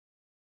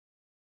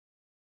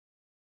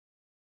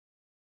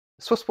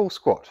Swiss ball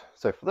squat.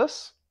 So for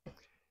this,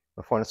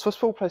 we'll find a Swiss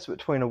ball, place it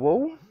between a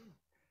wall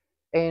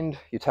and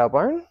your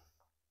tailbone.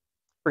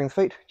 Bring the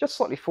feet just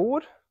slightly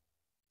forward.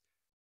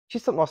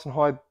 Chest up nice and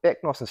high, back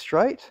nice and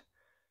straight.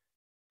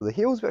 With the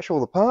heels about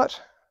shoulder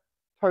apart,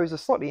 toes are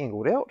slightly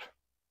angled out.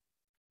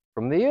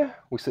 From there,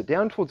 we sit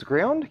down towards the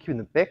ground, keeping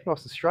the back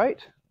nice and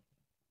straight.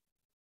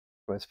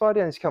 Go as far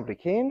down as you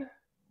comfortably can,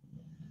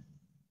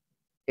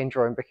 and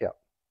drawing back out.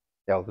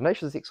 Now, the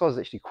nature of this exercise is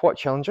actually quite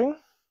challenging.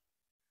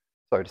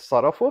 So to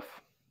start off with,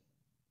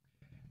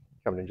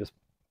 come in just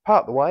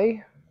part the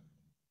way,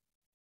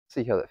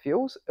 see how that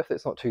feels. If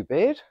that's not too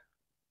bad,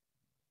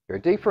 go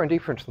deeper and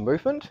deeper into the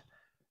movement.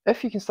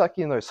 If you can start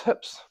getting those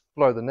hips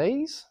below the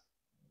knees,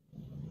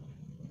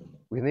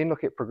 we can then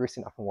look at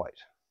progressing up in weight.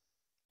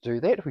 To do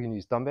that, we can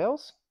use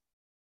dumbbells.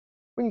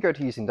 When you go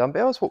to using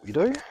dumbbells, what we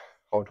do,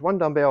 hold one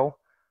dumbbell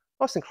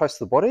nice and close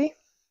to the body,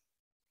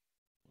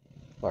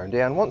 lowering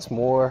down once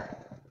more,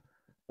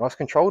 nice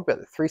controlled, about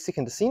the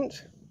 3-second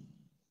descent,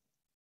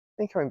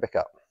 then coming back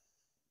up.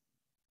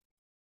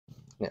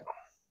 Now,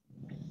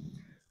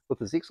 with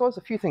this exercise,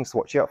 a few things to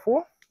watch out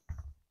for.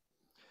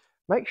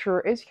 Make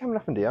sure as you're coming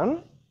up and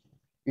down,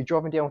 you're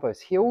driving down with those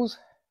heels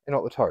and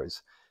not the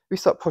toes. If you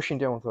start pushing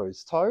down with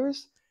those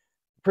toes,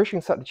 the pressure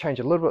can start to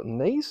change a little bit in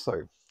the knees,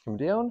 so coming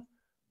down,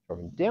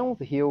 driving down with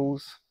the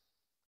heels,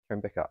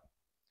 coming back up.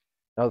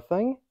 Another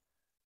thing,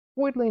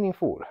 avoid leaning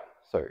forward.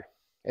 So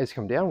as you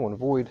come down, we want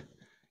to avoid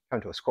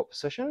coming to a squat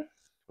position.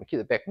 We keep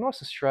the back nice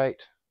and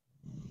straight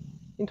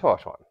the entire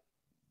time.